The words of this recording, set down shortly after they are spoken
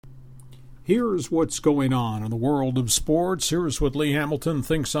Here's what's going on in the world of sports. Here's what Lee Hamilton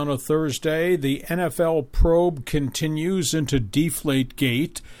thinks on a Thursday. The NFL probe continues into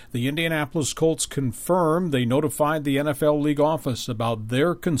Deflategate. The Indianapolis Colts confirm they notified the NFL league office about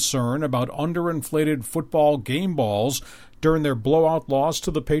their concern about underinflated football game balls during their blowout loss to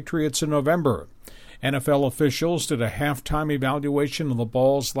the Patriots in November. NFL officials did a halftime evaluation of the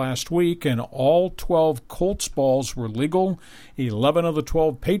balls last week, and all 12 Colts balls were legal. 11 of the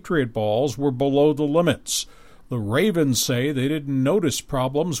 12 Patriot balls were below the limits. The Ravens say they didn't notice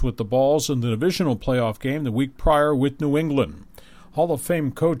problems with the balls in the divisional playoff game the week prior with New England. Hall of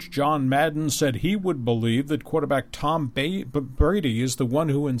Fame coach John Madden said he would believe that quarterback Tom Brady is the one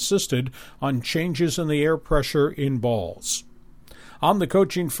who insisted on changes in the air pressure in balls. On the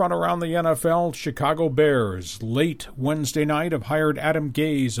coaching front around the NFL, Chicago Bears late Wednesday night have hired Adam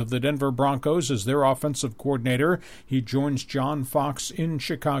Gase of the Denver Broncos as their offensive coordinator. He joins John Fox in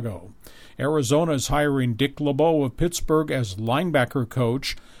Chicago. Arizona is hiring Dick LeBeau of Pittsburgh as linebacker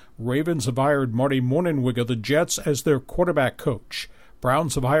coach. Ravens have hired Marty Mornhinweg of the Jets as their quarterback coach.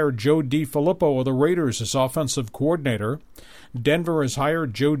 Browns have hired Joe DeFilippo of the Raiders as offensive coordinator. Denver has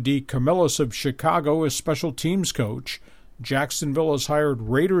hired Joe DeCamillis of Chicago as special teams coach. Jacksonville has hired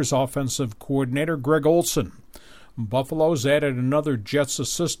Raiders offensive coordinator Greg Olson. Buffalo's added another Jets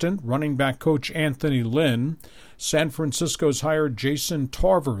assistant, running back coach Anthony Lynn. San Francisco's hired Jason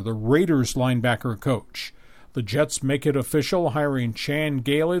Tarver, the Raiders linebacker coach. The Jets make it official, hiring Chan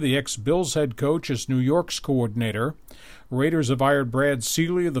Gailey, the ex-Bills head coach, as New York's coordinator. Raiders have hired Brad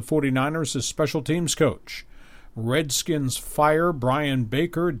Seeley of the 49ers as special teams coach. Redskins fire Brian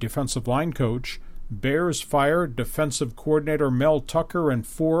Baker, defensive line coach. Bears fire defensive coordinator Mel Tucker and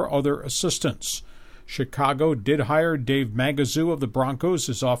 4 other assistants. Chicago did hire Dave Magazoo of the Broncos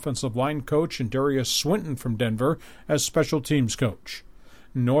as offensive line coach and Darius Swinton from Denver as special teams coach.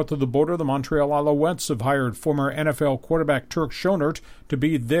 North of the border, the Montreal Alouettes have hired former NFL quarterback Turk Schonert to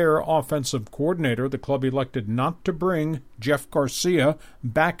be their offensive coordinator. The club elected not to bring Jeff Garcia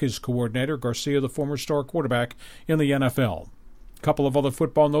back as coordinator. Garcia, the former star quarterback in the NFL. Couple of other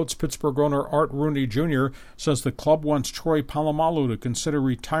football notes. Pittsburgh owner Art Rooney Jr. says the club wants Troy Polamalu to consider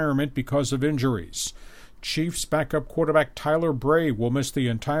retirement because of injuries. Chiefs backup quarterback Tyler Bray will miss the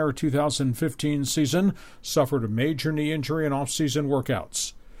entire 2015 season, suffered a major knee injury in off-season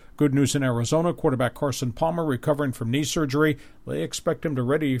workouts. Good news in Arizona, quarterback Carson Palmer recovering from knee surgery. They expect him to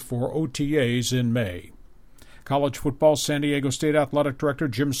ready for OTAs in May. College football, San Diego State Athletic Director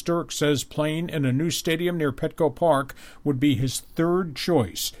Jim Sterk says playing in a new stadium near Petco Park would be his third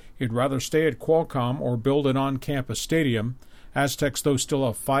choice. He'd rather stay at Qualcomm or build an on-campus stadium. Aztecs, though, still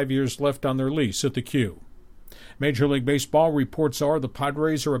have 5 years left on their lease at the Q. Major League Baseball reports are the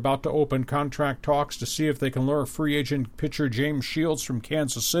Padres are about to open contract talks to see if they can lure free agent pitcher James Shields from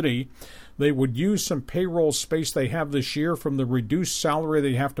Kansas City. They would use some payroll space they have this year from the reduced salary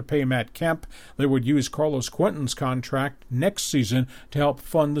they have to pay Matt Kemp. They would use Carlos Quentin's contract next season to help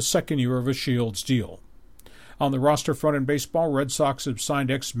fund the second year of a Shields deal. On the roster front in baseball, Red Sox have signed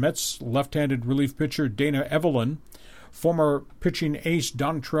ex-Mets left-handed relief pitcher Dana Evelyn. Former pitching ace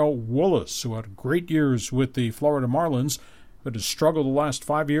Dontrelle Willis, who had great years with the Florida Marlins, but has struggled the last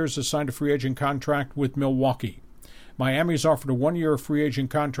 5 years, has signed a free agent contract with Milwaukee. Miami's offered a one-year free agent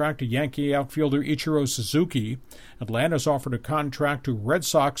contract to Yankee outfielder Ichiro Suzuki. Atlanta's offered a contract to Red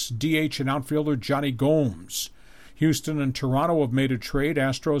Sox DH and outfielder Johnny Gomes. Houston and Toronto have made a trade.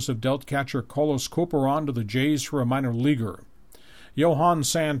 Astros have dealt catcher Carlos Corporon to the Jays for a minor leaguer. Johan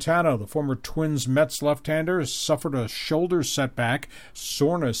Santana, the former Twins Mets left-hander, suffered a shoulder setback.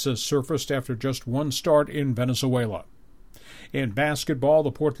 Soreness has surfaced after just one start in Venezuela. In basketball,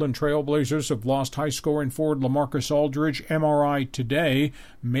 the Portland Trail Blazers have lost high-scoring forward LaMarcus Aldridge, MRI today.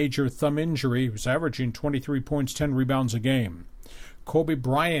 Major thumb injury. He was averaging 23 points, 10 rebounds a game. Kobe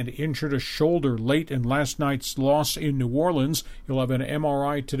Bryant injured a shoulder late in last night's loss in New Orleans. He'll have an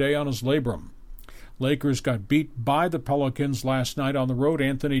MRI today on his labrum. Lakers got beat by the Pelicans last night on the road.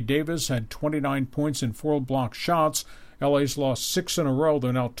 Anthony Davis had 29 points in 4 block shots. LA's lost 6 in a row.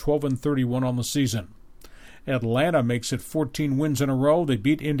 They're now 12-31 on the season. Atlanta makes it 14 wins in a row. They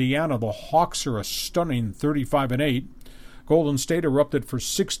beat Indiana. The Hawks are a stunning 35-8. Golden State erupted for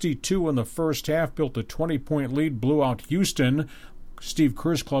 62 in the first half, built a 20-point lead, blew out Houston. Steve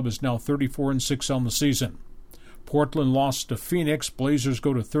Kerr's club is now 34-6 on the season. Portland lost to Phoenix. Blazers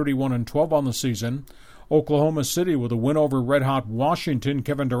go to 31-12 on the season. Oklahoma City with a win over red-hot Washington.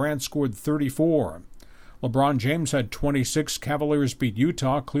 Kevin Durant scored 34. LeBron James had 26. Cavaliers beat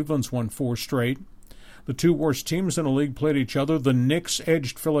Utah. Cleveland's won 4 straight. The two worst teams in the league played each other. The Knicks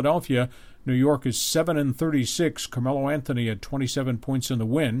edged Philadelphia. New York is 7-36. Carmelo Anthony had 27 points in the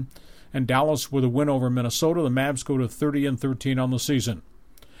win. And Dallas with a win over Minnesota. The Mavs go to 30-13 on the season.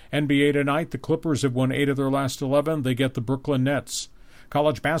 NBA tonight, the Clippers have won 8 of their last 11. They get the Brooklyn Nets.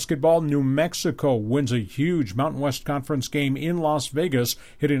 College basketball, New Mexico wins a huge Mountain West Conference game in Las Vegas,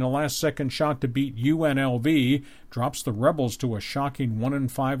 hitting a last-second shot to beat UNLV, drops the Rebels to a shocking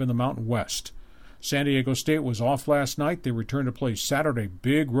 1-5 in the Mountain West. San Diego State was off last night. They return to play Saturday.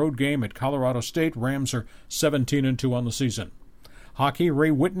 Big road game at Colorado State. Rams are 17-2 on the season. Hockey,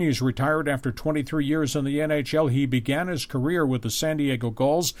 Ray Whitney is retired after 23 years in the NHL. He began his career with the San Diego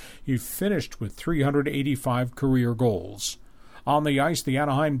Gulls. He finished with 385 career goals. On the ice, the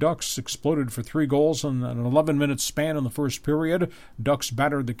Anaheim Ducks exploded for 3 goals in an 11-minute span in the first period. Ducks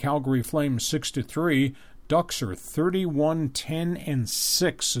battered the Calgary Flames 6-3. Ducks are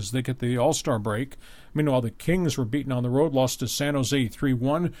 31-10-6 as they get the All-Star break. Meanwhile, the Kings were beaten on the road, lost to San Jose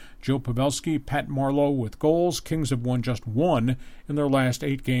 3-1. Joe Pavelski, Pat Marleau with goals. Kings have won just 1 in their last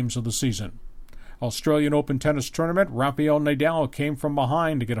 8 games of the season. Australian Open tennis tournament, Rafael Nadal came from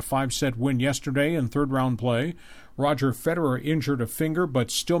behind to get a 5-set win yesterday in third-round play. Roger Federer injured a finger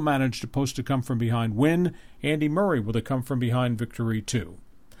but still managed to post a come-from-behind win. Andy Murray with a come-from-behind victory, too.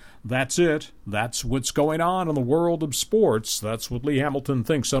 That's it. That's what's going on in the world of sports. That's what Lee Hamilton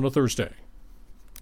thinks on a Thursday.